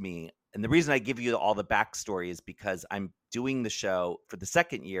surreal to me. And the reason I give you all the backstory is because I'm doing the show for the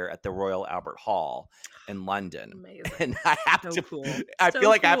second year at the Royal Albert Hall in London. amazing. And I have So to, cool. I So feel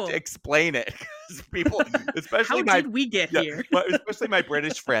like I have to cool. explain it because people, especially How my, did we get yeah, here? well, especially my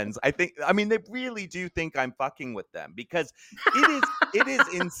British friends, I mean, they really do think I'm fucking with them because it is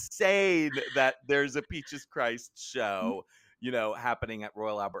insane that there's a Peaches Christ show, happening at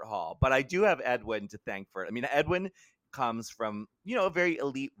Royal Albert Hall. But I do have Edwin to thank for it. I mean, Edwin comes from a very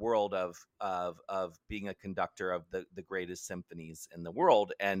elite world of being a conductor of the greatest symphonies in the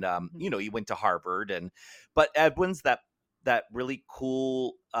world, and he went to Harvard, but Edwin's that really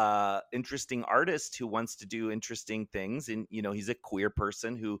cool interesting artist who wants to do interesting things, and he's a queer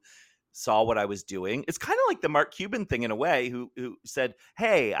person who saw what I was doing. It's kind of like the Mark Cuban thing in a way, who said,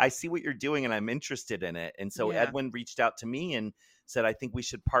 "Hey, I see what you're doing and I'm interested in it." And so Yeah. Edwin reached out to me and said, "I think we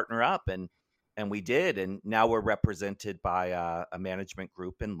should partner up." And we did, and now we're represented by a management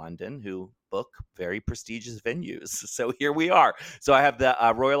group in London who book very prestigious venues. So here we are. So I have the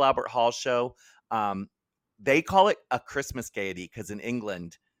Royal Albert Hall show. They call it a Christmas Gaiety because in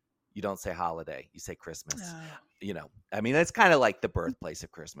England you don't say holiday, you say Christmas. I mean, it's kind of like the birthplace of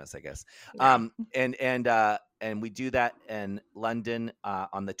Christmas, I guess. Yeah. And we do that in London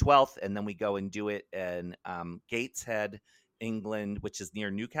on the 12th, and then we go and do it in Gateshead, England, which is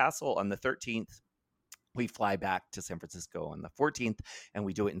near Newcastle, on the 13th. We fly back to San Francisco on the 14th, and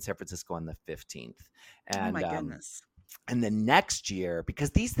we do it in San Francisco on the 15th. Oh And my goodness. and then next year,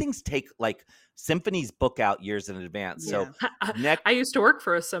 because these things take, like, symphonies book out years in advance. Yeah. So next, I used to work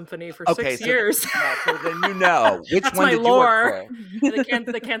for a symphony for okay, 6 years. yeah, so then which That's one my did you work lore.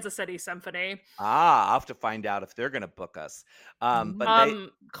 for? The Kansas City Symphony. I'll have to find out if they're going to book us. But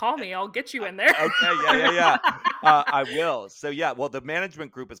Call me. I'll get you in there. okay, yeah. I will. So yeah, well, the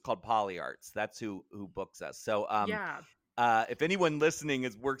management group is called Polyarts. That's who books us. So Yeah. if anyone listening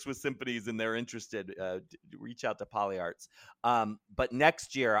works with symphonies and they're interested, reach out to Polyarts. But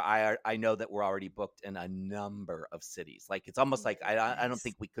next year, I know that we're already booked in a number of cities. Like, it's almost like I don't Nice.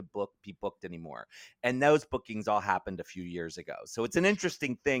 think we could be booked anymore. And those bookings all happened a few years ago. So it's an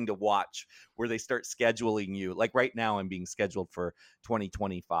interesting thing to watch where they start scheduling you. Like right now, I'm being scheduled for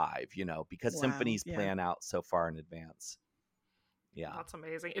 2025. Because Wow, symphonies yeah. plan out so far in advance. Yeah. That's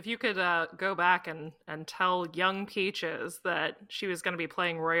amazing. If you could go back and tell young Peaches that she was going to be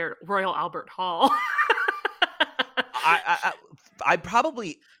playing Royal Albert Hall. I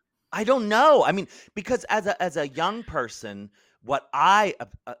probably, I don't know. I mean, because as a young person, what I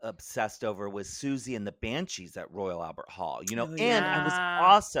obsessed over was Susie and the Banshees at Royal Albert Hall. Oh, And I was Yeah.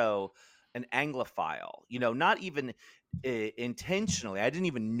 also an Anglophile. Not even intentionally. I didn't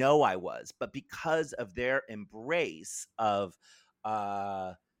even know I was, but because of their embrace of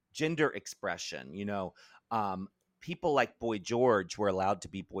gender expression, people like Boy George were allowed to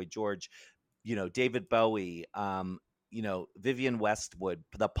be Boy George. David Bowie, Vivienne Westwood,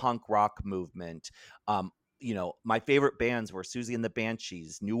 the punk rock movement. My favorite bands were Susie and the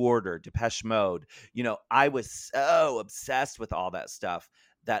Banshees, New Order, Depeche Mode. I was so obsessed with all that stuff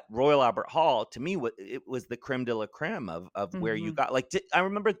that Royal Albert Hall, to me, it was the creme de la creme of where you got, like, I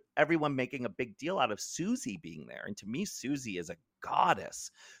remember everyone making a big deal out of Susie being there. And to me, Susie is a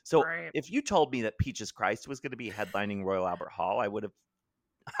goddess. So Right. if you told me that Peaches Christ was going to be headlining Royal Albert Hall, I would have.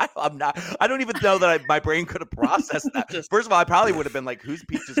 I don't even know that my brain could have processed that. Just First of all, I probably would have been like, "Who's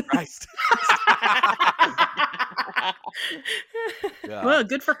Peaches Christ?" Yeah. well,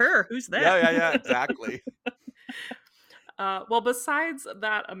 good for her. Who's that? Yeah, exactly. Well, besides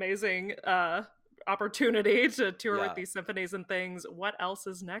that amazing opportunity to tour with Yeah. these symphonies and things, what else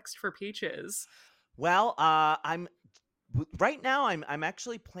is next for Peaches? Well, right now I'm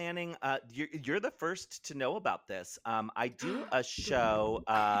actually planning. You're the first to know about this. I do a show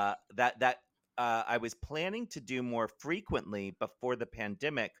that I was planning to do more frequently before the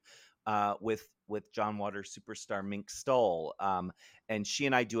pandemic. With John Waters superstar Mink Stoll, and she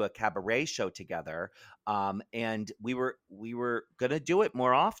and I do a cabaret show together, and we were gonna do it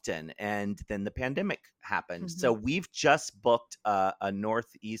more often, and then the pandemic happened. So Mhm. we've just booked a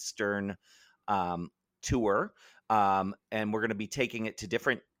northeastern um, tour, and we're going to be taking it to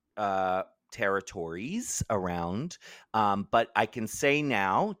different territories around. But I can say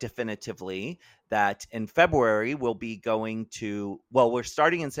now definitively that in February we'll be going to. Well, we're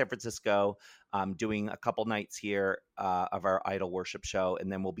starting in San Francisco, doing a couple nights here of our idol worship show, and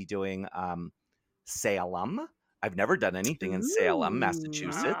then we'll be doing Salem. I've never done anything in Salem, Ooh.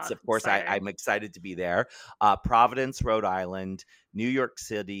 Massachusetts. Ah, Of course, exciting. I'm excited to be there. Providence, Rhode Island, New York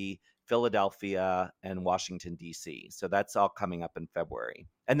City, Philadelphia, and Washington, D.C. So that's all coming up in February.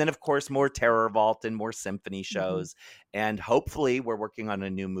 And then, of course, more Terror Vault and more symphony Mhm. shows. And hopefully, we're working on a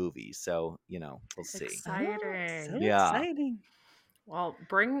new movie. So, we'll see. Oh, so Exciting. Yeah. exciting. Well,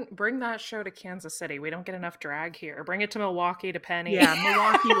 bring that show to Kansas City. We don't get enough drag here. Bring it to Milwaukee to Penny. Yeah,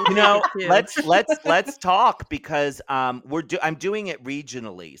 Milwaukee will You take it know, too. let's talk because I'm doing it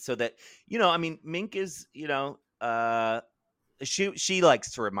regionally so that I mean Mink is she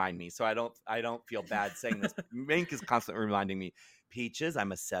likes to remind me, so I don't feel bad saying this. Mink is constantly reminding me, Peaches,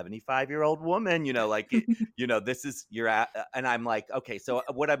 I'm a 75-year-old woman. This is you're at, and I'm like, okay. So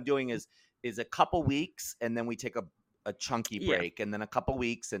what I'm doing is a couple weeks, and then we take a chunky Yeah. break, and then a couple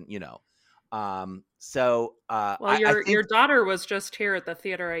weeks, and so Well, I your think daughter was just here at the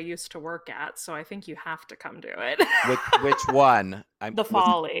theater I used to work at, so I think you have to come do it. which one I The was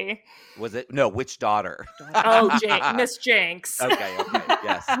Folly. was it no which daughter? Daughter. Oh, Miss Jenks. Okay,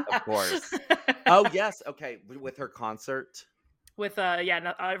 yes, of course. Oh yes, okay, with her concert. With yeah,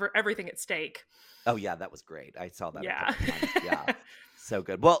 no, everything at stake. Oh yeah, that was great. I saw that a Yeah. couple times. Yeah. So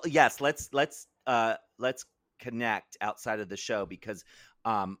good. Well, yes, let's connect outside of the show because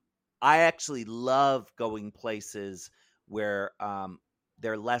um I actually love going places where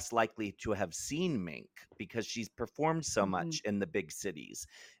they're less likely to have seen Mink because she's performed so Mhm. much in the big cities.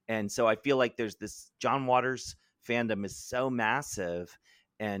 And so I feel like there's this John Waters fandom is so massive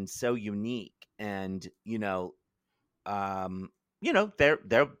and so unique, and um they're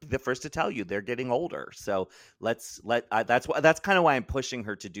the first to tell you they're getting older, so that's kind of why I'm pushing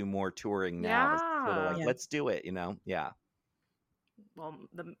her to do more touring now, is sort of like, Yeah. Yeah. let's do it, yeah. Well,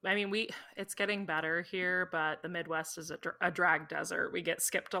 I mean, it's getting better here, but the Midwest is a drag desert. We get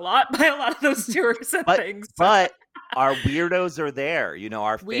skipped a lot by a lot of those tours and but things. but our weirdos are there,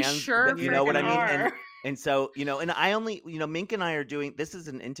 our We fans, sure you know what I freaking mean, Weirdos. are. and so and I only, Mink and I are doing, this is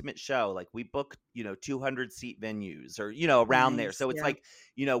an intimate show, like we book 200 seat venues or around there, Nice. so it's Yeah.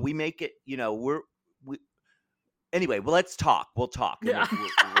 like we make it, we anyway, well, let's talk. We'll talk, and Yeah.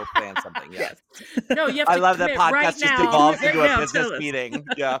 we'll plan something. Yeah. Yes. No, you have I to love that commit right podcast just You now. commit evolves right into a now. business Tell us. meeting.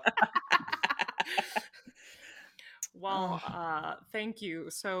 Yeah. Well, thank you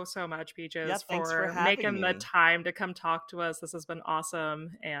so much, Yeah. Peaches, Thanks for for having making the me. time to come talk to us. This has been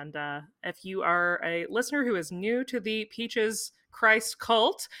awesome. And if you are a listener who is new to the Peaches Christ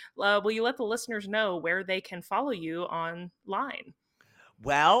cult, will you let the listeners know where they can follow you online?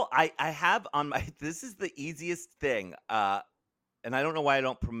 Well, I have on my, this is the easiest thing. And I don't know why I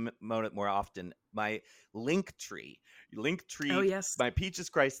don't promote it more often. My link Oh, tree, yes. my Peaches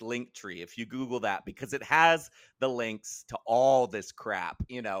Christ link tree. If you Google that, because it has the links to all this crap,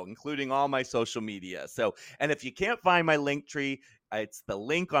 including all my social media. So, and if you can't find my link tree, it's the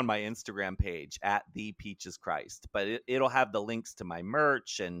link on my Instagram page at the Peaches Christ. But it'll have the links to my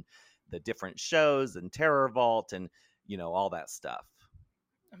merch and the different shows and Terror Vault and all that stuff.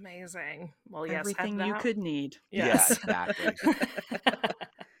 Amazing. Well, yes, head Everything you that. could need. Yeah, Yes. exactly.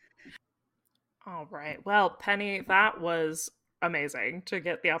 All right. Well, Penny, that was amazing to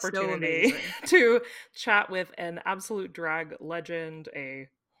get the So opportunity amazing. to chat with an absolute drag legend, a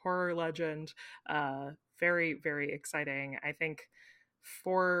horror legend. Very, very exciting. I think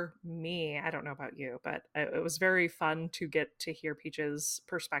for me, I don't know about you, but it was very fun to get to hear Peach's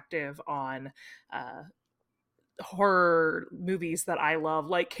perspective on horror movies that I love,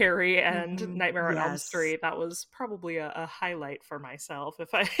 like Carrie and Mhm. Nightmare on Elm Yes. Street. That was probably a highlight for myself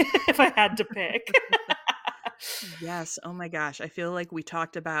if I if I had to pick. Yes, oh my gosh, I feel like we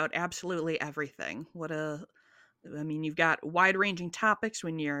talked about absolutely everything. I mean, you've got wide-ranging topics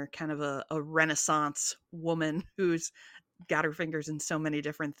when you're kind of a Renaissance woman who's got her fingers in so many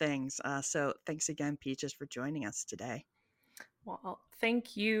different things. So thanks again, Peaches, for joining us today. Well,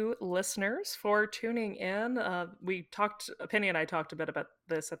 thank you, listeners, for tuning in. Penny and I talked a bit about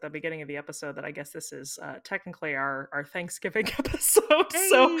this at the beginning of the episode, that I guess this is technically our Thanksgiving episode.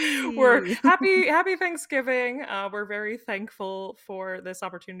 So we're Hey! happy Thanksgiving. We're very thankful for this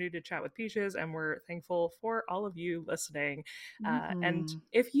opportunity to chat with Peaches, and we're thankful for all of you listening. And Mhm.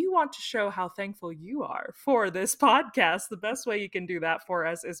 if you want to show how thankful you are for this podcast, the best way you can do that for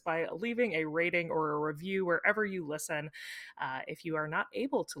us is by leaving a rating or a review wherever you listen. If you are not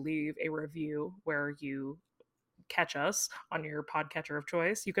able to leave a review where you catch us on your podcatcher of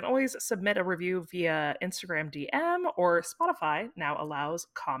choice, you can always submit a review via Instagram DM, or Spotify now allows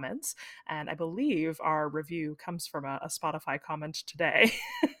comments. And I believe our review comes from a Spotify comment today.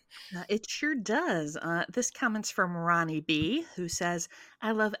 It sure does. This comment's from Ronnie B, who says,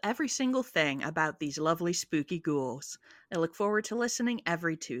 I love every single thing about these lovely spooky ghouls. I look forward to listening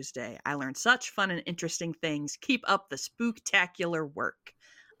every Tuesday. I learn such fun and interesting things. Keep up the spooktacular work.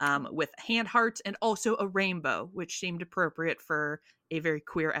 With hand hearts and also a rainbow, which seemed appropriate for a very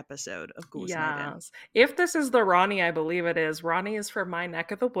queer episode of Ghouls Night In. Yes. If this is the Ronnie I believe it is, Ronnie is from my neck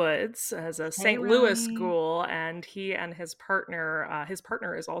of the woods as a Hey, St. Louis Ronnie. ghoul, and he and his partner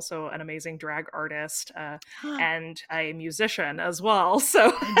is also an amazing drag artist, I and a musician as well.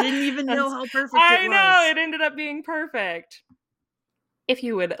 So didn't even know that's, how perfect it I know, was. it ended up being perfect. If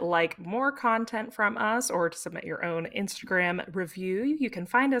you would like more content from us, or to submit your own Instagram review, you can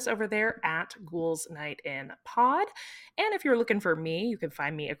find us over there at Ghouls Night In Pod. And if you're looking for me, you can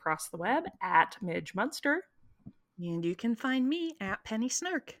find me across the web at Midge Munster. And you can find me at Penny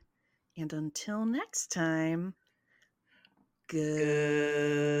Snark. And until next time, goodbye.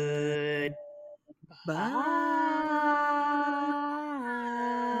 Goodbye.